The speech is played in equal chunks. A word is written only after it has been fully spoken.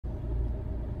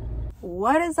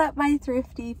What is up, my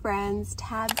thrifty friends?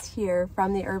 Tabs here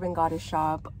from the Urban Goddess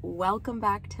shop. Welcome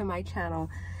back to my channel.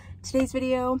 Today's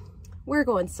video, we're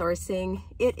going sourcing.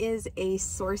 It is a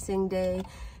sourcing day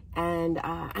and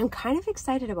I'm kind of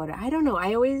excited about it. I don't know,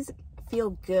 I always feel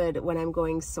good when I'm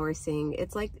going sourcing.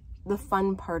 It's like the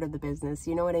fun part of the business,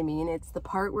 you know what I mean? It's the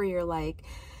part where you're like,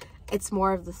 it's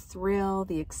more of the thrill,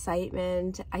 the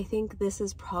excitement. I think this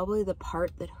is probably the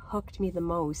part that hooked me the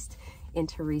most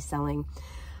into reselling.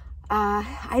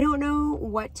 I don't know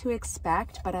what to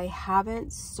expect, but I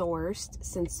haven't sourced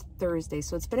since Thursday,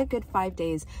 so it's been a good 5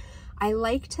 days. I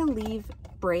like to leave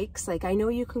breaks. Like, I know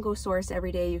you can go source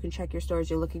every day, you can check your stores,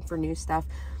 you're looking for new stuff,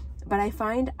 but I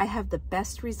find I have the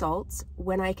best results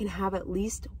when I can have at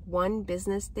least one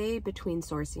business day between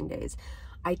sourcing days.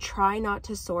 I try not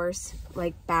to source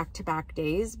like back-to-back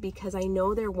days because I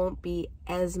know there won't be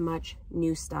as much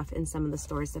new stuff in some of the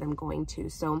stores that I'm going to.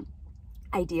 So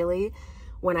ideally,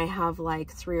 when I have like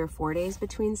 3 or 4 days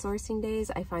between sourcing days,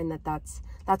 I find that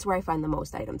that's where I find the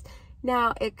most items.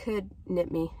 Now, it could nip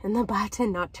me in the butt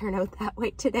and not turn out that way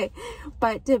today,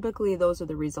 but typically those are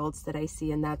the results that I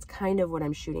see, and that's kind of what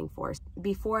I'm shooting for.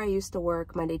 Before, I used to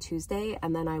work Monday, Tuesday,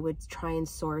 and then I would try and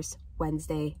source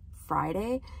Wednesday,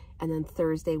 Friday, and then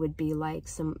Thursday would be like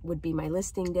my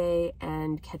listing day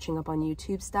and catching up on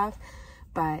YouTube stuff.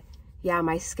 But yeah,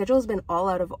 my schedule's been all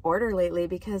out of order lately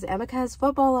because Emeka has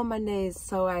football on Mondays,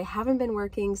 so I haven't been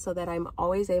working so that I'm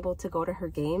always able to go to her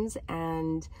games,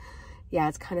 and yeah,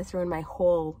 it's kind of thrown my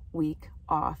whole week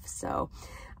off. So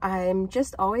I'm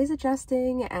just always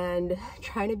adjusting and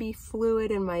trying to be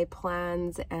fluid in my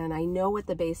plans, and I know what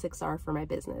the basics are for my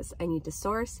business. I need to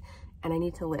source and I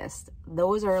need to list.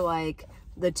 Those are like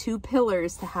the 2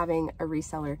 pillars to having a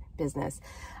reseller business.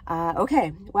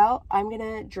 Okay, well, I'm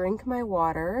gonna drink my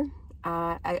water.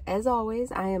 As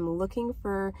always, I am looking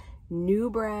for new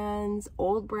brands,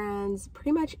 old brands,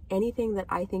 pretty much anything that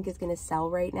I think is going to sell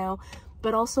right now,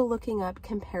 but also looking up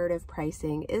comparative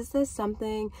pricing. Is this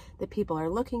something that people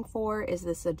are looking for? Is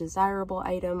this a desirable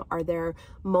item? Are there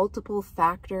multiple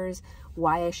factors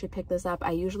why I should pick this up?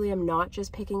 I usually am not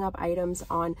just picking up items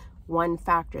on one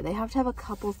factor. They have to have a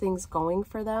couple things going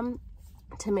for them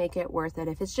to make it worth it.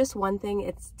 If it's just one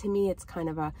thing, to me, it's kind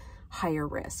of a higher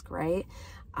risk, right?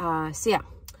 So yeah,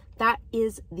 that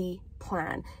is the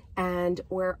plan. And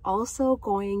we're also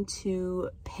going to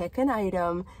pick an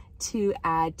item to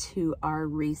add to our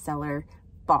reseller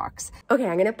box. Okay,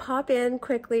 I'm gonna pop in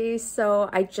quickly. So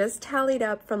I just tallied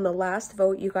up from the last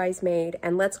vote you guys made,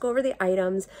 and let's go over the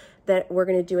items that we're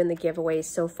gonna do in the giveaway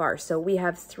so far. So we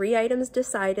have 3 items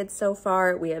decided so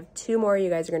far. We have 2 more. You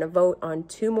guys are gonna vote on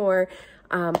 2 more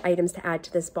items to add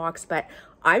to this box, but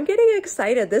I'm getting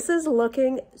excited. This is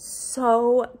looking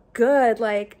so good.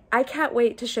 Like, I can't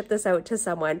wait to ship this out to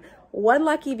someone. One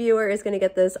lucky viewer is going to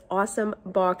get this awesome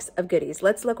box of goodies.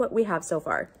 Let's look what we have so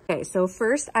far. Okay, so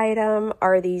first item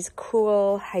are these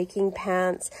cool hiking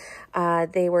pants.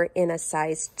 They were in a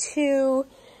size 2.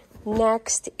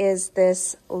 Next is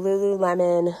this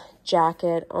Lululemon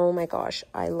jacket. Oh my gosh,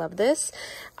 I love this.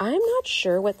 I'm not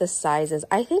sure what the size is.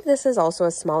 I think this is also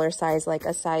a smaller size, like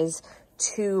a size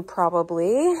 2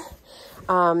 probably,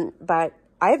 but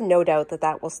I have no doubt that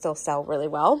that will still sell really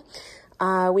well.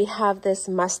 We have this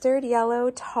mustard yellow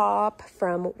top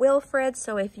from Wilfred,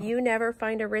 so if you never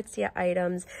find Aritzia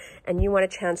items and you want a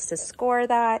chance to score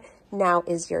that, now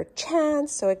is your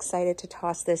chance. So excited to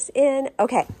toss this in.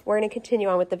 Okay, we're going to continue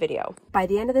on with the video. By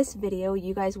the end of this video,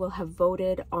 you guys will have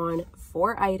voted on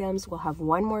 4 items. We'll have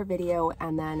 1 more video,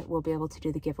 and then we'll be able to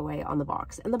do the giveaway on the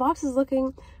box. And the box is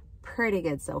looking pretty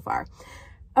good so far.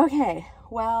 Okay,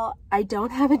 well, I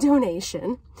don't have a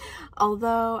donation,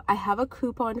 although I have a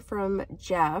coupon from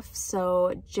Jeff.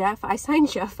 So Jeff, I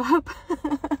signed Jeff up.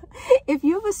 If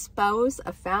you have a spouse,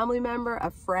 a family member,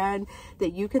 a friend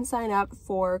that you can sign up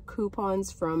for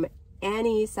coupons from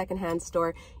any secondhand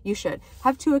store, you should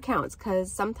have 2 accounts,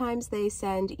 because sometimes they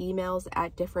send emails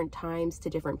at different times to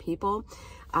different people.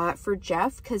 For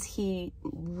Jeff, because he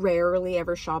rarely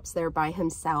ever shops there by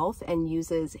himself and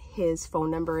uses his phone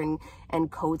number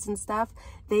and codes and stuff,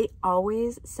 they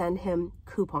always send him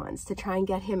coupons to try and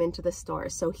get him into the store.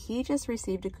 So he just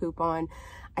received a coupon,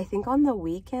 I think on the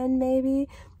weekend maybe,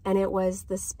 and it was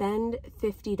the spend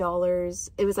 $50.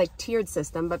 It was like tiered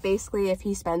system, but basically if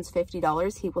he spends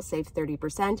 $50, he will save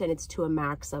 30%, and it's to a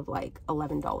max of like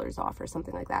 $11 off or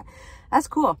something like that. That's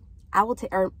cool. I will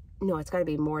take, or no, it's got to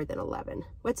be more than 11.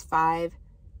 What's 5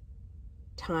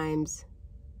 times,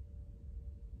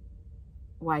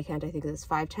 why can't I think of this?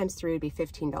 5 times 3 would be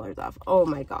 $15 off. Oh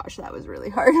my gosh, that was really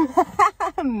hard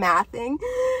mathing.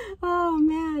 Oh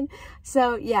man.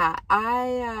 So yeah,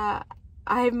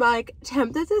 I'm like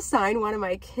tempted to sign one of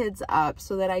my kids up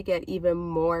so that I get even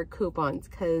more coupons,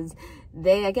 because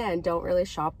they, again, don't really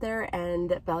shop there,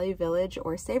 and Value Village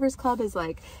or Savers Club is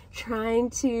like trying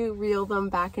to reel them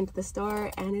back into the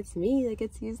store, and it's me that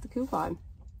gets to use the coupon.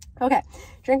 Okay,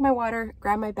 drink my water,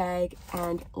 grab my bag,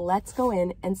 and let's go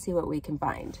in and see what we can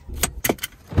find.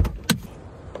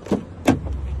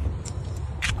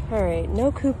 All right,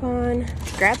 no coupon,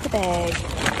 grab the bag,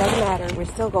 doesn't matter, we're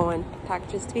still going,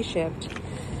 packages to be shipped.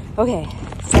 Okay,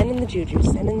 send in the juju,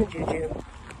 send in the juju.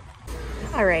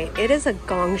 All right, it is a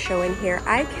gong show in here.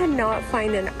 I cannot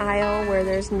find an aisle where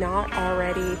there's not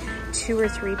already 2 or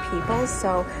 3 people,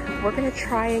 so we're gonna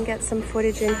try and get some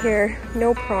footage in here.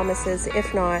 No promises.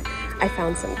 If not, I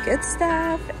found some good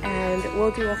stuff and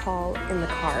we'll do a haul in the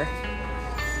car.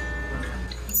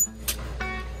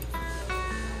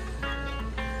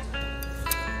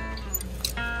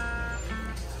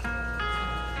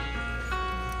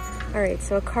 All right,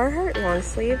 so a Carhartt long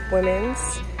sleeve, women's,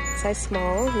 size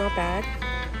small, not bad.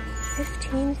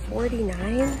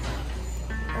 $15.49.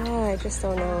 Oh, I just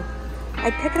don't know.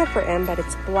 I'd pick it up for M, but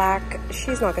it's black.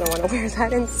 She's not gonna wanna wear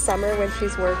that in summer when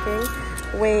she's working.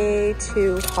 Way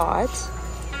too hot.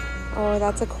 Oh,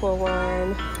 that's a cool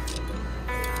one.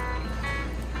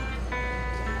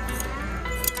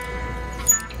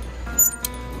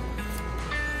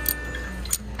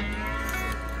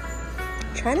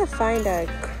 Trying to find a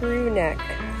crew neck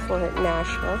for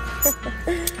Nashville.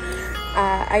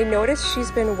 I noticed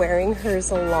she's been wearing hers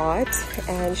a lot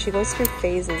and she goes through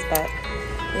phases, but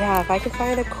yeah, if I could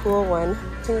find a cool one.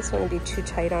 I think this one would be too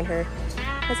tight on her.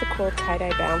 That's a cool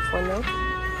tie-dye Banff one though.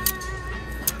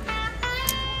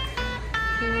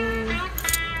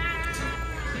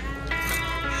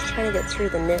 Just trying to get through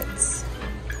the knits.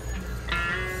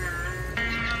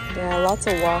 Yeah, lots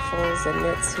of waffles and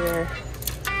knits here.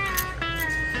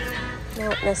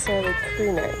 Not necessarily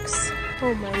crew necks.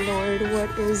 Oh my lord,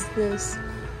 what is this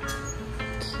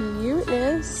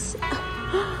cuteness?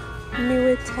 New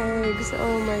with tags,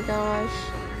 oh my gosh.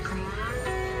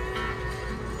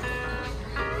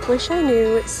 Wish I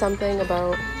knew something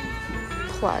about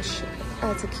plush.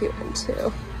 That's a cute one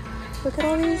too. Look at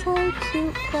all these little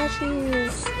cute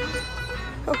plushies.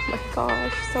 Oh my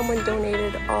gosh, someone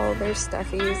donated all their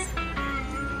stuffies.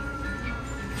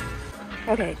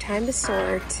 Okay, time to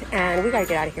sort, and we gotta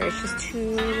get out of here. It's just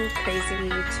too crazy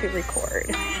to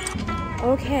record.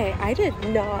 Okay, I did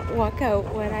not walk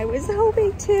out when I was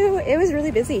hoping to. It was really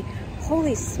busy.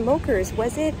 Holy smokers,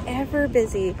 was it ever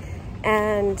busy?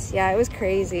 And yeah, it was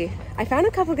crazy. I found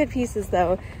a couple good pieces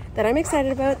though that I'm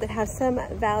excited about that have some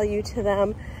value to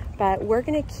them, but we're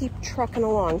gonna keep trucking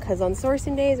along because on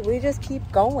sourcing days, we just keep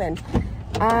going.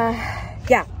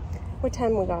 Yeah, what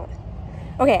time we got?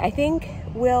 Okay, I think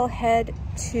we'll head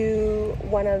to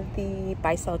one of the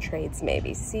buy-sell trades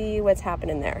maybe, see what's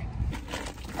happening there.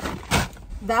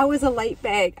 That was a light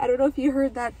bag. I don't know if you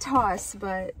heard that toss,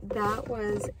 but that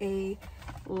was a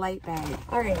light bag.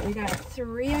 All right, we got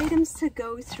 3 items to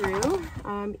go through,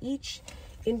 each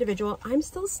individual. I'm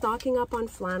still stocking up on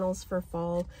flannels for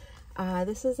fall.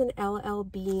 This is an LL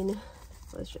Bean,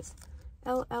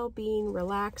 LL Bean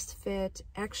relaxed fit,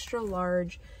 extra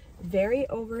large, very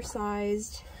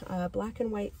oversized, black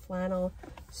and white flannel,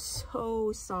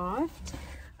 so soft.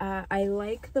 I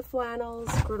like the flannels.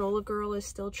 Granola Girl is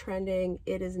still trending.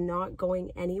 It is not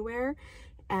going anywhere.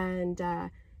 And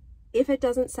if it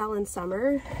doesn't sell in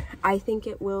summer, I think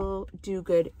it will do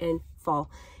good in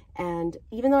fall. And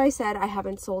even though I said I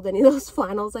haven't sold any of those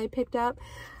flannels I picked up,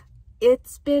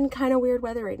 it's been kind of weird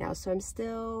weather right now, so I'm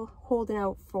still holding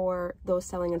out for those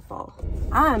selling in fall.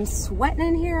 I'm sweating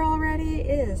in here already.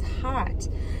 It is hot.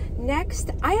 Next,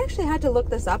 I actually had to look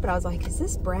this up and I was like, is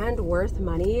this brand worth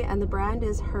money? And the brand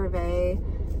is Hervé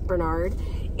Bernard.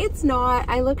 It's not.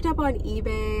 I looked up on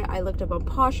eBay. I looked up on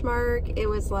Poshmark. It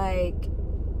was like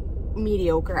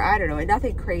mediocre. I don't know,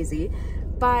 nothing crazy.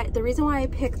 But the reason why I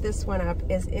picked this one up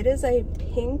is it is a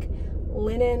pink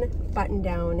linen button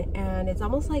down and it's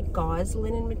almost like gauze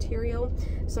linen material,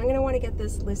 so I'm gonna want to get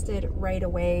this listed right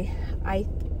away.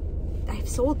 I've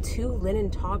sold 2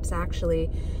 linen tops actually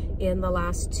in the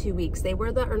last 2 weeks. They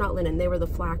were the, or not linen, they were the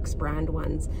Flax brand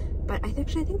ones, but I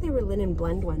think they were linen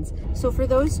blend ones. So for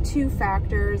those 2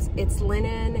 factors, it's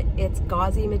linen, it's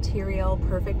gauzy material,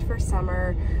 perfect for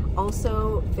summer,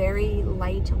 also very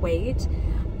lightweight.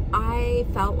 I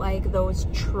felt like those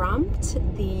trumped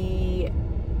the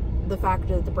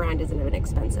factor that the brand isn't an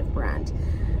expensive brand.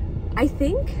 I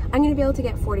think I'm gonna be able to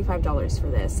get $45 for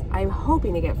this. I'm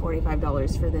hoping to get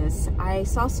 $45 for this. I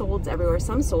saw solds everywhere.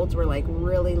 Some solds were like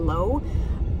really low,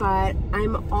 but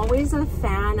I'm always a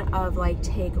fan of like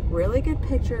take really good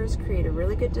pictures, create a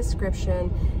really good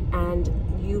description, and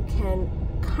you can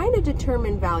kind of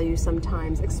determine value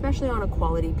sometimes, especially on a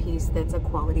quality piece that's a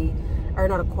quality, or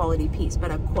not a quality piece, but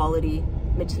a quality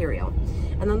material.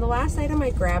 And then the last item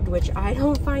I grabbed, which I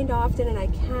don't find often, and I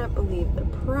can't believe the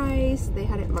price. They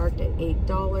had it marked at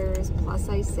 $8, plus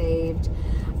I saved.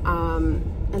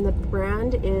 And the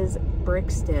brand is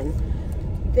Brixton.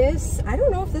 This, I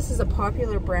don't know if this is a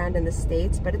popular brand in the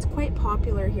States, but it's quite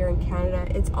popular here in Canada.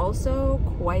 It's also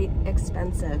quite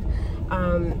expensive.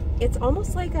 It's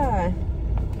almost like a,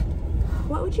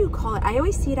 what would you call it? I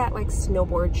always see it at like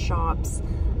snowboard shops.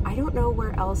 I don't know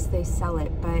where else they sell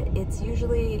it, but it's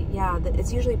usually, yeah,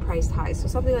 it's usually priced high. So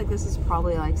something like this is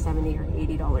probably like $70 or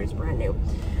 $80 brand new.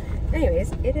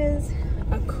 Anyways, it is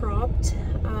a cropped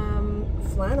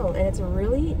flannel, and it's a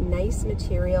really nice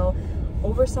material,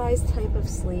 oversized type of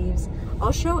sleeves.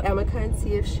 I'll show Emeka and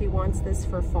see if she wants this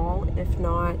for fall. If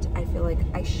not, I feel like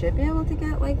I should be able to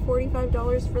get like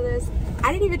 $45 for this.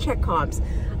 I didn't even check comps.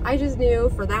 I just knew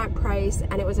for that price,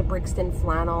 and it was a Brixton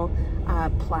flannel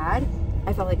plaid,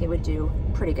 I felt like it would do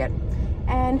pretty good.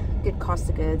 And good cost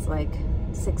of goods, like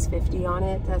 $6.50 on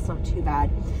it. That's not too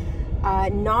bad.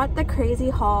 Not the crazy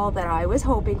haul that I was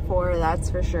hoping for, that's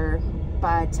for sure.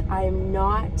 But I'm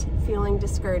not feeling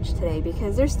discouraged today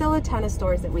because there's still a ton of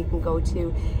stores that we can go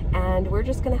to, and we're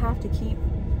just gonna have to keep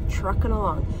trucking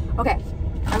along. Okay,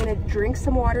 I'm gonna drink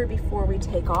some water before we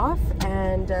take off,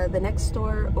 and the next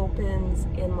store opens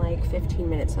in like 15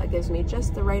 minutes. So that gives me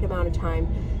just the right amount of time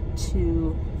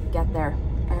to get there.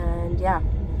 And yeah,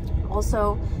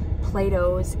 also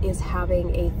Plato's is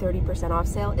having a 30% off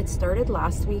sale. It started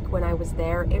last week when I was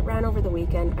there. It ran over the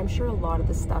weekend. I'm sure a lot of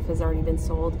the stuff has already been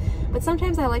sold, but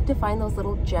sometimes I like to find those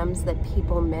little gems that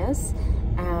people miss,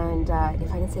 and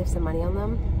if I can save some money on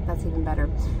them, that's even better.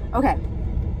 Okay,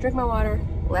 drink my water,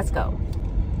 let's go.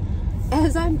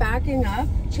 As I'm backing up,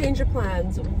 change of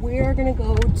plans. We are gonna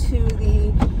go to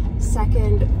the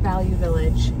second Value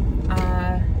Village.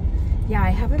 Yeah,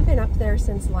 I haven't been up there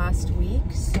since last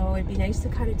week, so it'd be nice to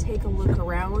kind of take a look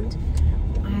around.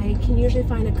 I can usually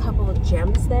find a couple of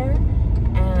gems there,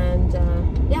 and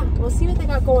yeah, we'll see what they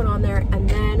got going on there, and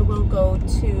then we'll go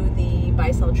to the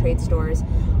buy sell trade stores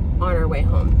on our way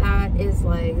home.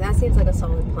 That seems like a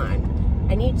solid plan.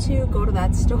 I need to go to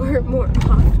that store more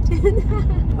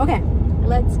often. Okay,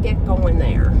 let's get going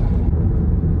there.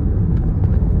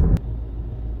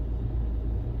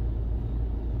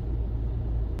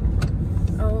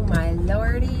 Oh my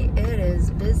lordy, it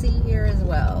is busy here as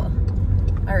well.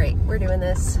 All right, we're doing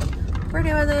this. We're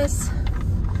doing this.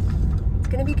 It's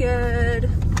gonna be good.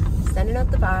 Sending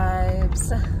out the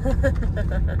vibes.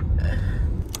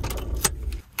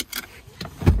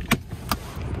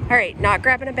 All right, not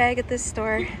grabbing a bag at this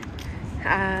store.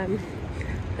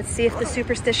 Let's see if the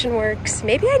superstition works.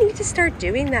 Maybe I need to start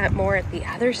doing that more at the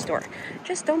other store.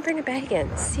 Just don't bring a bag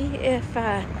in. See if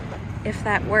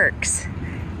that works.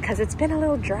 Because it's been a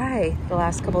little dry the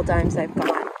last couple times I've gone.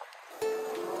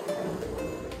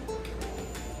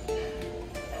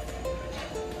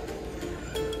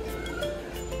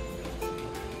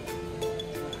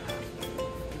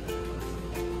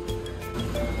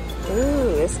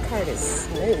 Ooh, this card is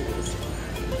smooth.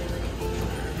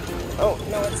 Oh,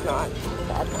 no, it's not.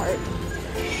 Bad part.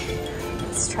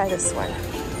 Let's try this one.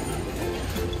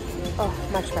 Oh,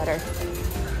 much better.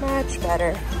 Much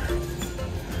better.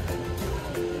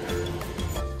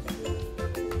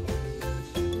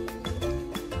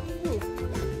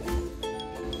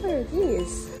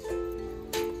 These.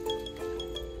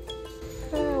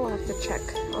 We'll have to check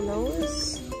on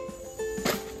those.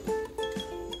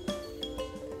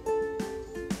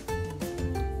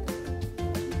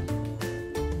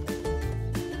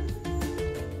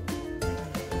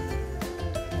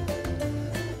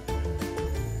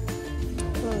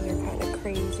 Oh, they're kind of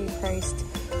crazy priced.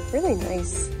 Really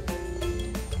nice,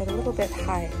 but a little bit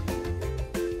high.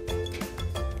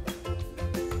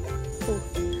 Ooh.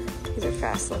 These are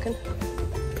fast looking.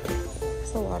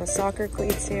 There's a lot of soccer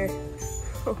cleats here.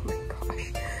 Oh my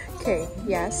gosh. Okay,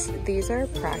 yes, these are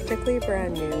practically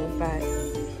brand new, but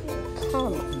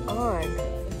come on.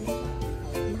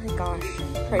 Oh my gosh,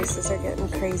 prices are getting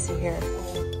crazy here.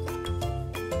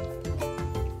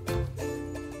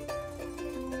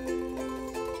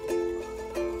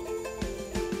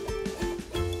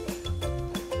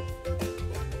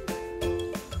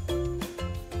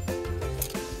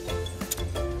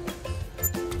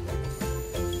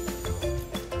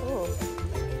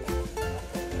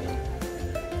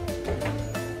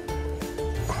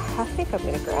 I think I'm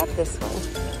gonna grab this one.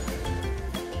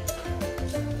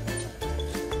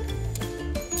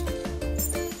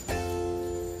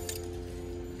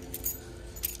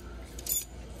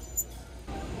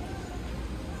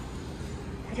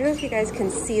 I don't know if you guys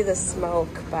can see the smoke,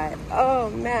 but oh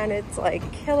man, it's like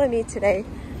killing me today.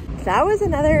 That was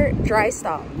another dry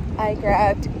stop. I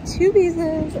grabbed 2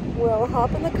 pieces, we'll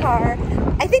hop in the car.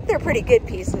 I think they're pretty good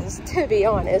pieces, to be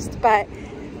honest, but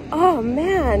oh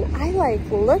man, I like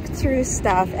looked through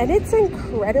stuff and it's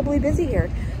incredibly busy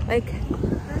here. Like, I don't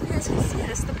know if you guys can see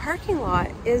this, the parking lot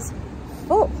is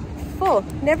full.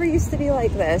 Never used to be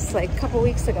like this, like a couple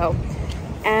weeks ago.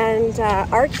 And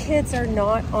our kids are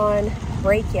not on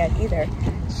break yet either.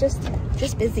 It's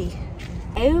just busy.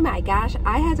 Oh my gosh,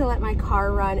 I had to let my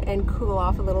car run and cool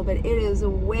off a little bit. It is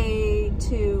way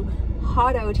too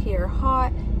hot out here.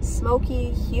 Hot,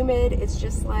 smoky, humid. It's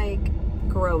just like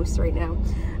gross right now.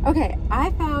 Okay,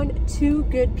 I found 2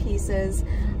 good pieces.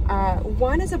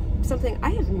 One is something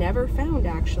I have never found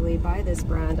actually by this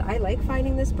brand. I like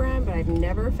finding this brand, but I've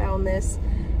never found this,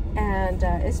 and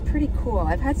it's pretty cool.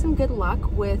 I've had some good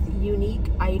luck with unique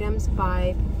items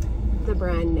by the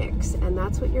brand NYX, and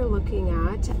that's what you're looking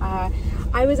at.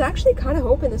 I was actually kind of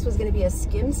hoping this was going to be a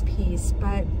Skims piece,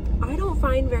 but I don't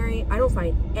find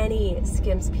any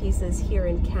Skims pieces here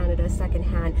in Canada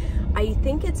secondhand. I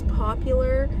think it's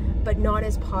popular, but not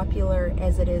as popular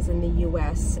as it is in the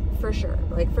US, for sure.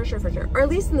 Like for sure. Or at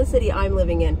least in the city I'm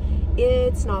living in,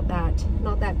 it's not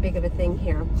that big of a thing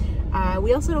here.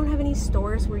 We also don't have any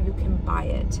stores where you can buy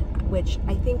it, which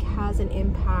I think has an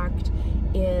impact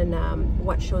in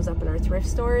what shows up in our thrift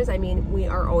stores. I mean, we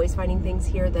are always finding things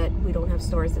here that we don't have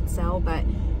stores that sell, but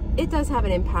it does have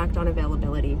an impact on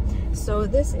availability. So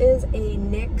this is a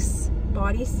NYX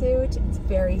bodysuit. It's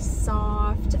very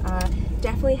soft,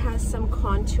 definitely has some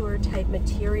contour type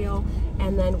material,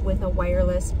 and then with a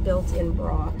wireless built-in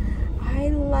bra. I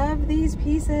love these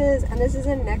pieces, and this is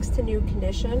in next to new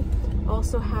condition.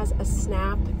 Also has a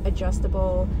snap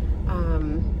adjustable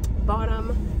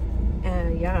bottom,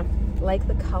 and yeah, like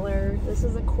the color. This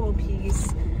is a cool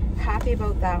piece, happy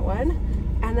about that one.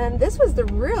 And then this was the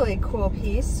really cool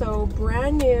piece, so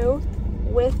brand new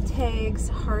with tags,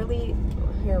 Harley,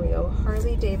 here we go,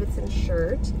 Harley Davidson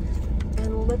shirt.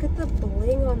 And look at the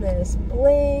bling on this,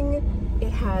 bling.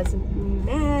 It has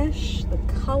mesh, the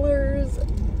colors,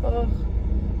 oh.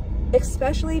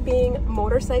 Especially being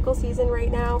motorcycle season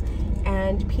right now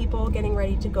and people getting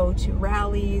ready to go to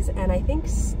rallies, and I think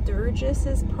Sturgis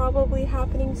is probably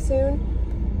happening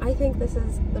soon. I think this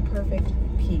is the perfect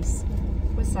piece.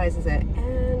 What size is it?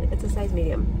 And it's a size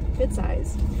medium, good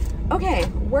size. Okay,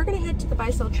 we're gonna head to the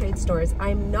buy sell trade stores.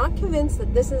 I'm not convinced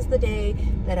that this is the day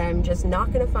that I'm just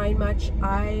not gonna find much.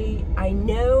 I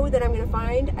know that I'm gonna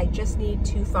find, I just need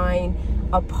to find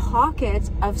a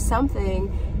pocket of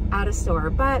something at a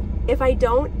store. But if I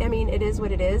don't, I mean, it is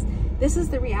what it is. This is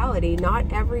the reality.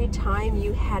 Not every time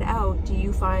you head out do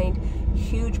you find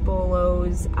huge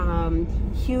bolos,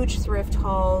 huge thrift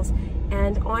hauls.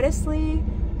 And honestly,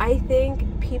 I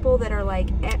think people that are like,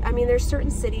 I mean, there's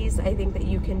certain cities I think that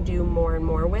you can do more and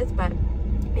more with, but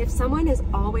if someone is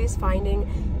always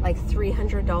finding like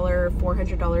 $300,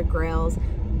 $400 grails,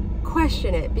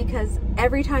 question it, because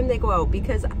every time they go out,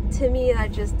 because to me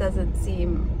that just doesn't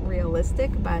seem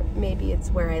realistic, but maybe it's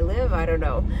where I live, I don't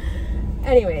know.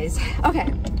 Anyways,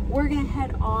 okay, we're gonna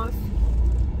head off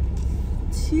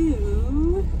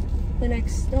to the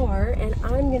next store, and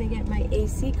I'm gonna get my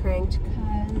AC cranked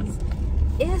because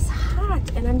it's hot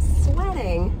and I'm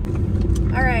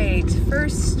sweating. All right,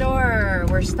 first store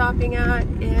we're stopping at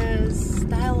is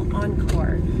Style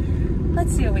Encore.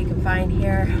 Let's see what we can find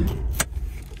here.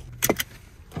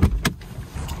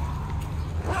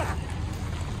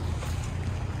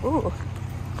 Ooh,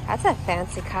 that's a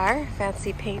fancy car,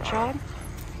 fancy paint job.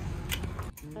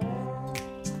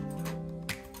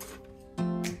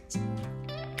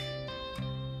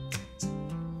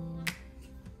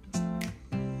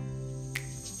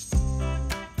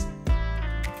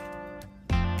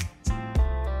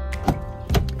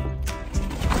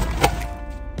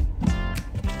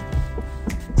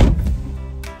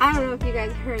 I don't know if you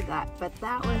guys heard that, but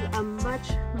that was a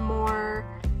much more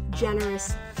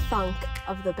generous thunk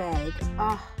of the bag.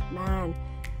 Oh man,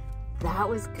 that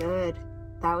was good.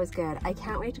 That was good. I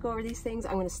can't wait to go over these things.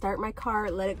 I'm going to start my car,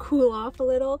 let it cool off a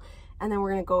little, and then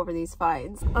we're going to go over these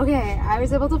finds. Okay, I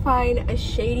was able to find a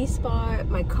shady spot.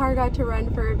 My car got to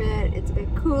run for a bit. It's a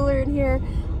bit cooler in here.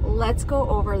 Let's go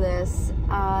over this.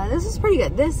 This is pretty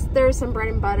good. There's some bread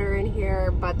and butter in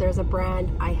here, but there's a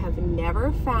brand I have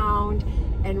never found,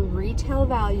 and retail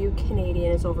value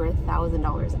Canadian is over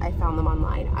 $1,000. I found them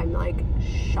online. I'm like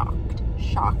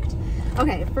shocked.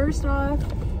 Okay, first off,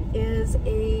 is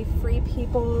a Free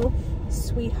People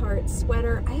Sweetheart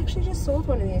sweater. I actually just sold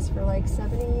one of these for like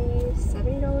 $70,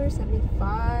 $75,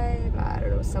 I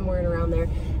don't know, somewhere around there.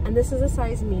 And this is a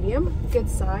size medium, good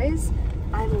size.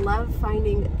 I love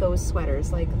finding those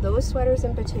sweaters. Like those sweaters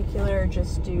in particular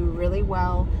just do really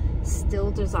well,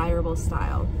 still desirable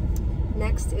style.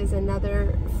 Next is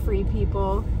another Free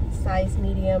People size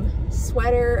medium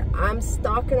sweater. I'm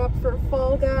stocking up for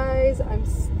fall, guys. I'm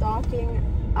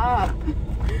stocking up.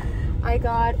 I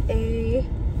got a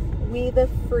We the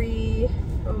Free,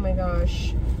 oh my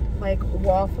gosh, like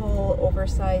waffle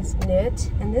oversized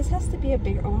knit, and this has to be a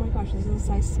bigger, oh my gosh, this is a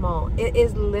size small. It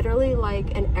is literally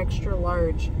like an extra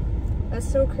large. That's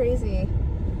so crazy.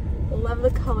 Love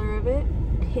the color of it,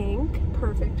 pink,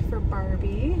 perfect for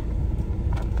Barbie.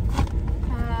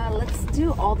 Let's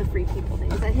do all the Free People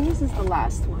things. I think this is the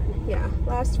last one. Yeah,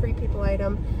 last Free People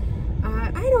item.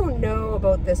 I don't know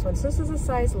about this one. So this is a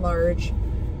size large,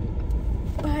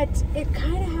 but it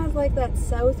kind of has like that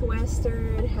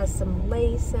southwestern, has some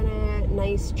lace in it,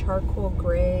 nice charcoal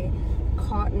gray,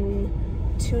 cotton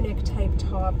tunic type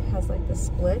top, has like the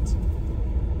split.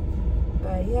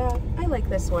 But yeah, I like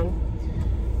this one.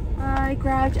 I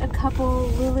grabbed a couple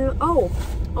Lulu. Oh,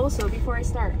 also before I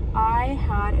start, I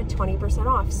had a 20%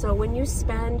 off. So when you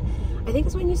spend, I think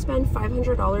it's when you spend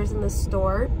 $500 in the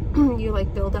store, you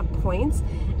like build up points,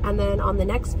 and then on the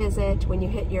next visit, when you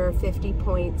hit your 50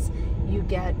 points, you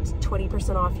get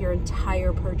 20% off your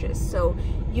entire purchase. So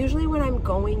usually when I'm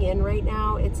going in right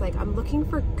now, it's like I'm looking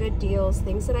for good deals,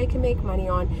 things that I can make money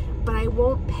on, but I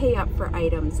won't pay up for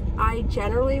items. I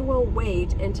generally will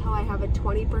wait until I have a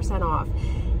 20% off.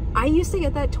 I used to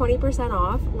get that 20%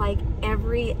 off like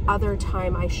every other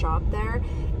time I shopped there,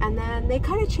 and then they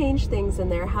kind of changed things in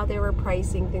there, how they were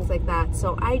pricing, things like that.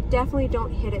 So I definitely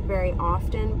don't hit it very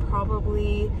often,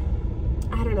 probably,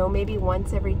 I don't know, maybe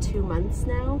once every 2 months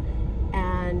now.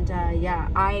 And yeah,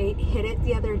 I hit it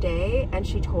the other day and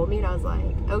she told me, and I was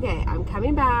like, okay, I'm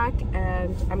coming back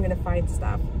and I'm gonna find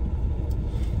stuff.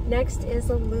 Next is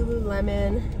a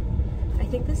Lululemon, I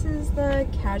think this is the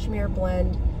cashmere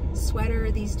blend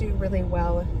sweater. These do really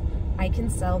well. I can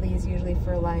sell these usually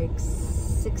for like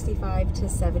 $65 to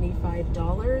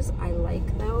 $75. I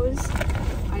like those.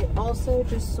 I also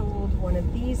just sold one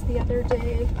of these the other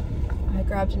day. I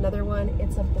grabbed another one.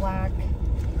 It's a black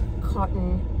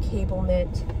cotton cable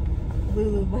knit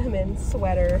Lululemon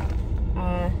sweater.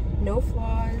 No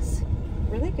flaws,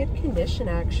 really good condition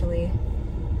actually.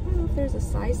 I don't know if there's a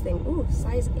size thing. Ooh,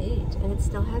 size 8, and it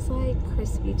still has like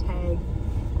crispy tag.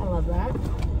 I love that.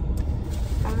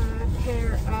 A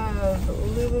pair of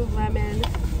Lululemon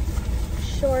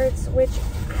shorts, which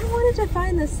I wanted to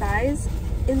find the size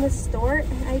in the store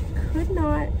and I could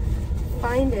not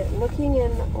find it. Looking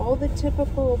in all the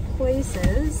typical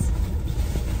places.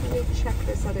 Let me check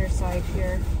this other side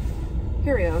here.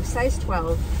 Here we go, size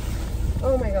 12.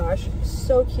 Oh my gosh,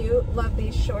 so cute. Love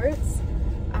these shorts.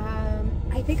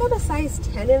 I think I'm a size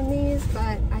 10 in these,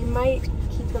 but I might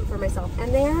keep them for myself.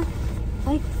 And they're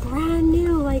like brand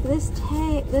new. Like this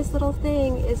tag, this little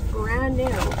thing is brand new.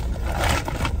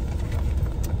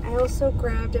 I also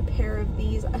grabbed a pair of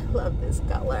these. I love this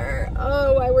color.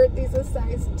 Oh, I wear these a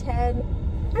size 10.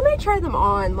 I might try them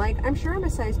on. Like, I'm sure I'm a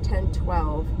size 10,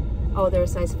 12. Oh, they're a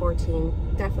size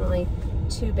 14. Definitely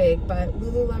too big, but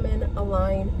Lululemon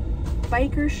Align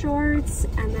biker shorts.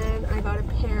 And then I got a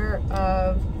pair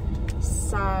of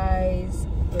size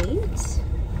 8.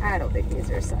 I don't think these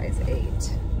are size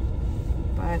 8.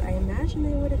 But I imagine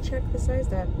they would have checked the size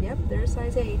that, yep, they're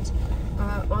size 8.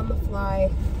 On the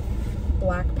fly,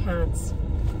 black pants.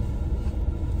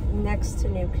 Next to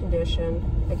new condition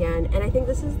again. And I think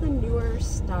this is the newer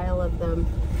style of them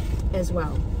as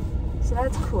well. So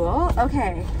that's cool.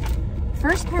 Okay,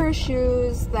 first pair of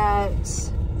shoes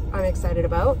that I'm excited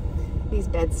about. These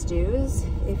bed stews.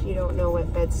 If you don't know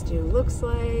what bed stew looks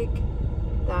like,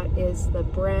 that is the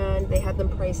brand. They had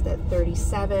them priced at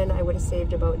 $37. I would have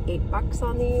saved about $8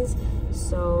 on these,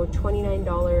 so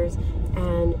 $29.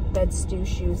 And bed stew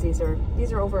shoes. These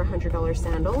are over $100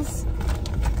 sandals.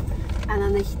 And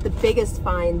then the biggest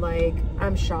find, like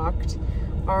I'm shocked,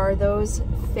 are those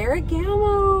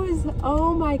Ferragamos.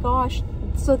 Oh my gosh!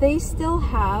 So they still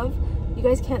have. You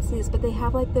guys can't see this, but they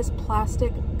have like this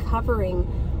plastic covering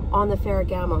on the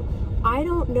Ferragamo. I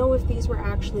don't know if these were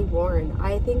actually worn.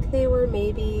 I think they were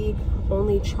maybe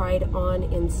only tried on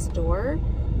in store,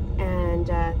 and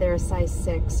they're a size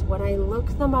 6. When I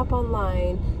look them up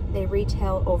online, they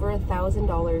retail over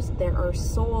 $1,000. There are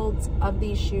solds of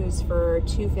these shoes for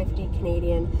 $250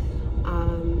 Canadian.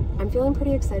 I'm feeling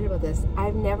pretty excited about this.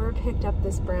 I've never picked up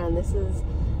this brand. This is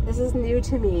This is new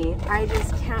to me. I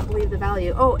just can't believe the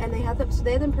value. Oh, and they had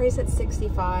them priced at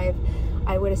 $65.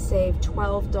 I would have saved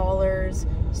 $12,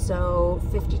 so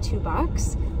 52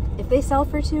 bucks. If they sell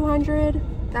for 200,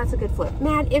 that's a good flip.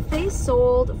 Man, if they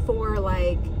sold for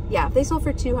like, yeah, if they sold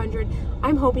for 200,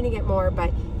 I'm hoping to get more,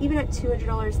 but even at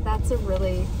 $200, that's a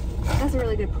really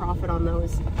good profit on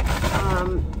those.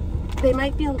 They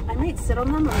might be, I might sit on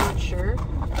them, I'm not sure.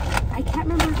 I can't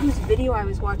remember whose video I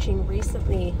was watching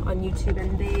recently on YouTube,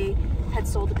 and they had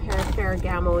sold a pair of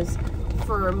Ferragamos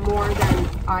for more than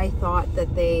I thought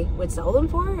that they would sell them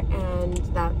for, and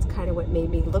that's kind of what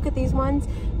made me look at these ones.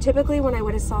 Typically when I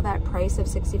would have saw that price of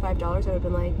 $65, I would have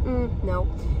been like, no.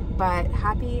 But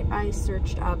happy I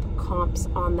searched up comps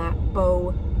on that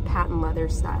bow patent leather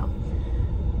style.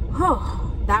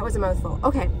 Oh, that was a mouthful.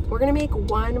 Okay, we're gonna make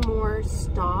one more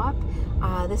stop.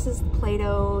 This is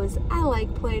Plato's. I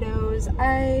like Plato's.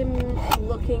 I'm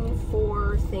looking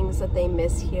for things that they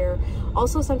miss here.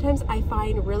 Also, sometimes I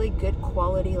find really good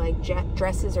quality like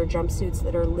dresses or jumpsuits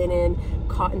that are linen,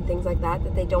 cotton, things like that,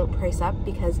 that they don't price up,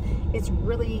 because it's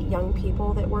really young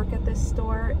people that work at this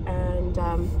store, and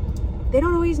they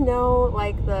don't always know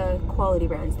like the quality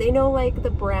brands. They know like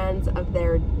the brands of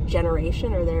their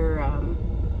generation or their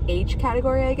age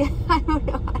category, I guess. I don't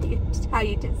know how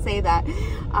you say that,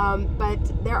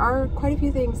 but there are quite a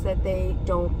few things that they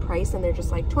don't price, and they're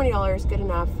just like $20, good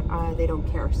enough. They don't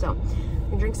care. So I'm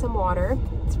gonna drink some water.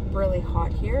 It's really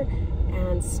hot here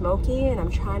and smoky, and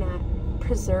I'm trying to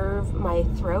preserve my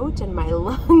throat and my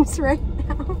lungs right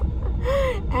now.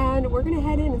 And we're gonna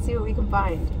head in and see what we can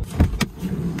find.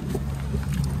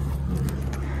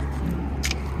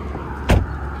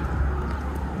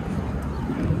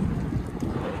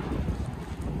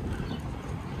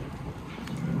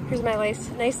 Here's my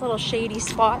nice little shady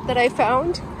spot that I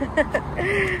found.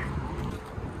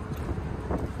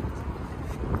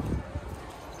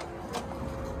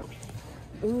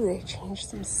 Ooh, they changed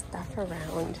some stuff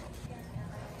around.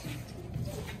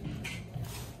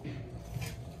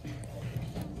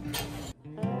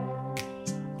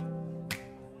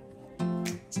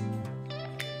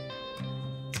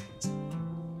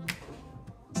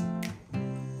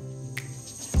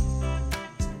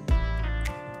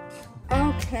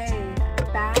 Okay,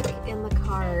 back in the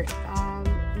car.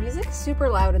 Music's super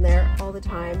loud in there all the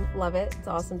time. Love it. It's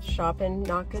awesome to shop in,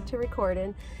 not good to record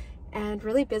in, and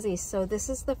really busy. So this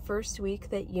is the first week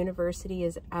that university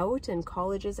is out and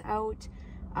college is out.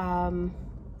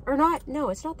 Or not, no,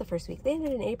 it's not the first week. They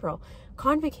ended in April.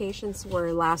 Convocations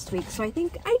were last week. So I do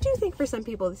think for some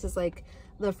people this is like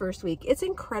the first week. It's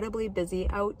incredibly busy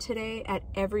out today at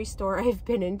every store I've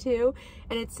been into,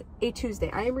 and it's a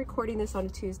Tuesday. I am recording this on a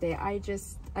Tuesday.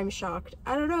 I'm shocked.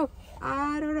 I don't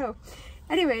know.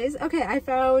 Anyways, okay, I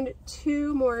found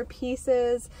 2 more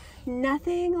pieces.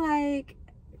 Nothing like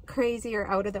crazy or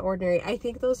out of the ordinary. I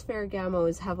think those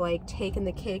Ferragamos have like taken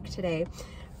the cake today,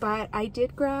 but I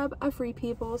did grab a Free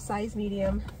People size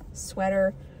medium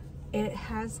sweater. It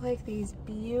has like these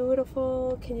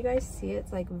beautiful, can you guys see it?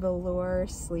 It's like velour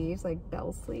sleeves, like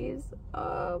bell sleeves.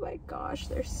 Oh my gosh,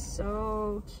 they're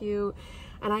so cute.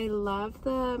 And I love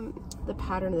the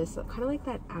pattern of this, kind of like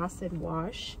that acid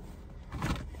wash.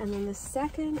 And then the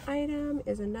second item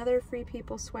is another Free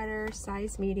People sweater,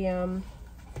 size medium.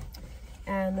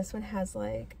 And this one has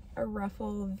like a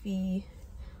ruffle V,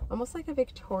 almost like a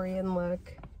Victorian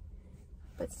look,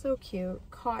 but so cute.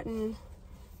 Cotton,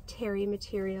 terry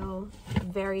material,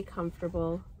 very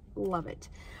comfortable, love it.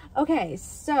 Okay,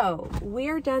 so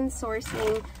we're done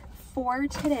sourcing for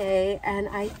today, and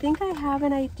I think I have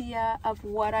an idea of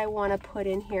what I want to put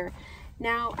in here.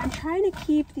 Now I'm trying to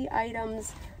keep the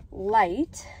items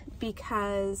light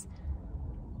because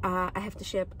I have to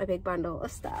ship a big bundle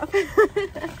of stuff.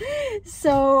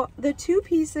 So the 2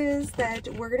 pieces that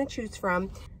we're going to choose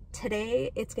from today,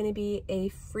 it's going to be a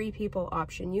Free People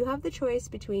option. You have the choice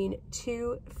between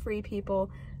 2 Free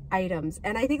People items,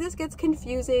 and I think this gets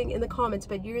confusing in the comments,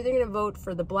 but you're either going to vote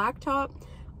for the black top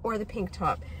or the pink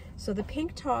top. So the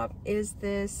pink top is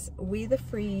this We the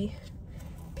Free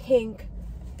pink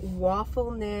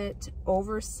waffle knit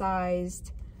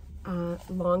oversized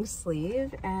long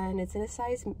sleeve, and it's in a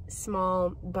size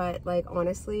small, but like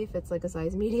honestly fits like a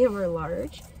size medium or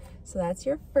large. So that's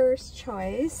your first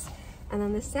choice. And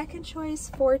then the second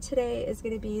choice for today is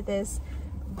going to be this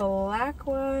black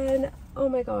one. Oh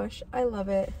my gosh, I love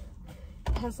it.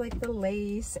 It has like the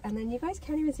lace, and then you guys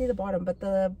can't even see the bottom, but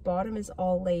the bottom is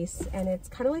all lace, and it's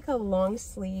kind of like a long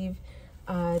sleeve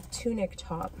tunic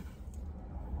top.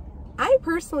 I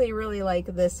personally really like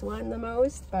this one the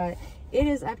most, but it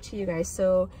is up to you guys.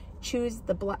 So choose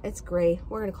the black, it's gray.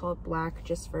 We're gonna call it black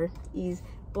just for ease.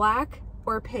 Black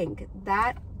or pink.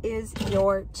 That is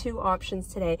your two options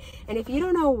today. And if you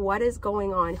don't know what is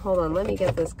going on, hold on, let me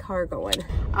get this car going.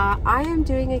 I am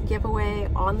doing a giveaway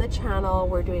on the channel.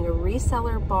 We're doing a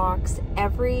reseller box.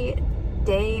 Every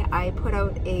day I put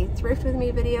out a thrift with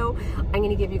me video. I'm going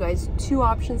to give you guys two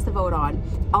options to vote on.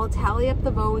 I'll tally up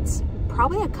the votes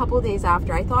probably a couple days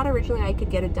after. I thought originally I could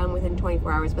get it done within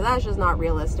 24 hours, but that's just not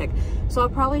realistic. So I'll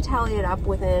probably tally it up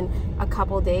within a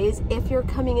couple days. If you're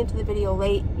coming into the video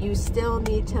late, you still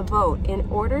need to vote. In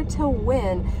order to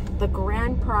win the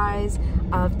grand prize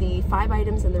of the 5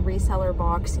 items in the reseller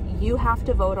box, you have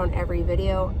to vote on every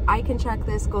video. I can check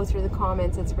this, go through the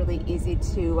comments. It's really easy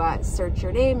to search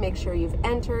your name, make sure you've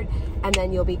entered, and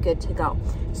then you'll be good to go.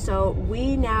 So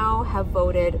we now have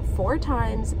voted 4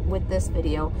 times with this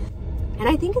video. And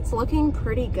I think it's looking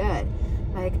pretty good.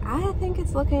 Like, I think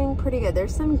it's looking pretty good.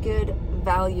 There's some good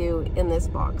value in this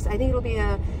box. I think it'll be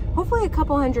hopefully a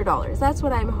couple $100. That's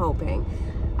what I'm hoping.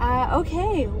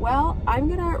 Okay, well, I'm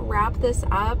gonna wrap this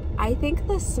up. I think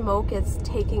the smoke is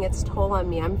taking its toll on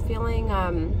me. I'm feeling,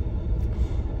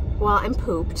 well, I'm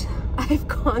pooped. I've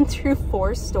gone through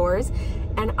 4 stores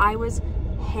and I was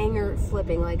hanger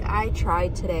flipping. Like, I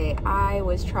tried today. I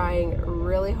was trying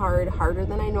really hard, harder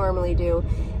than I normally do.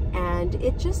 And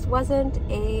it just wasn't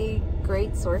a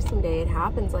great sourcing day. It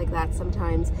happens like that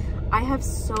sometimes. I have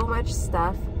so much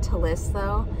stuff to list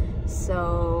though,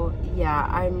 so yeah,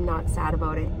 I'm not sad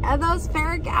about it. And those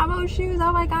Ferragamo shoes,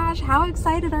 oh my gosh, how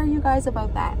excited are you guys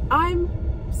about that? I'm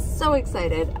so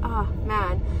excited. Oh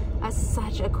man, that's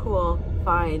such a cool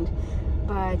find.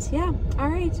 But yeah, all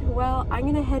right, well, I'm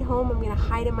gonna head home. I'm gonna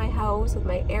hide in my house with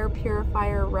my air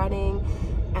purifier running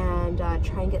and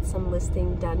try and get some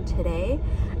listing done today.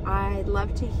 I'd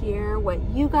love to hear what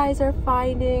you guys are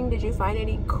finding. Did you find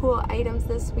any cool items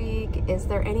this week? Is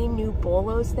there any new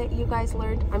bolos that you guys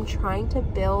learned? I'm trying to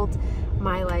build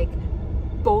my like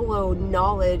bolo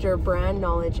knowledge or brand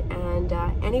knowledge, and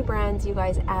any brands you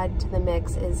guys add to the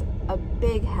mix is a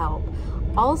big help.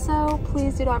 Also,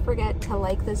 please do not forget to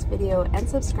like this video and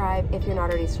subscribe if you're not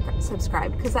already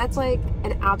subscribed, because that's like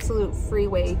an absolute free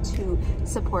way to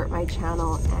support my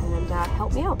channel and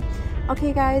help me out.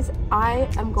 Okay guys, I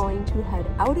am going to head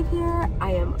out of here.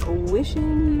 I am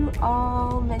wishing you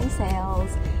all many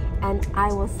sales, and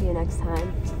I will see you next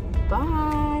time.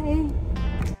 Bye!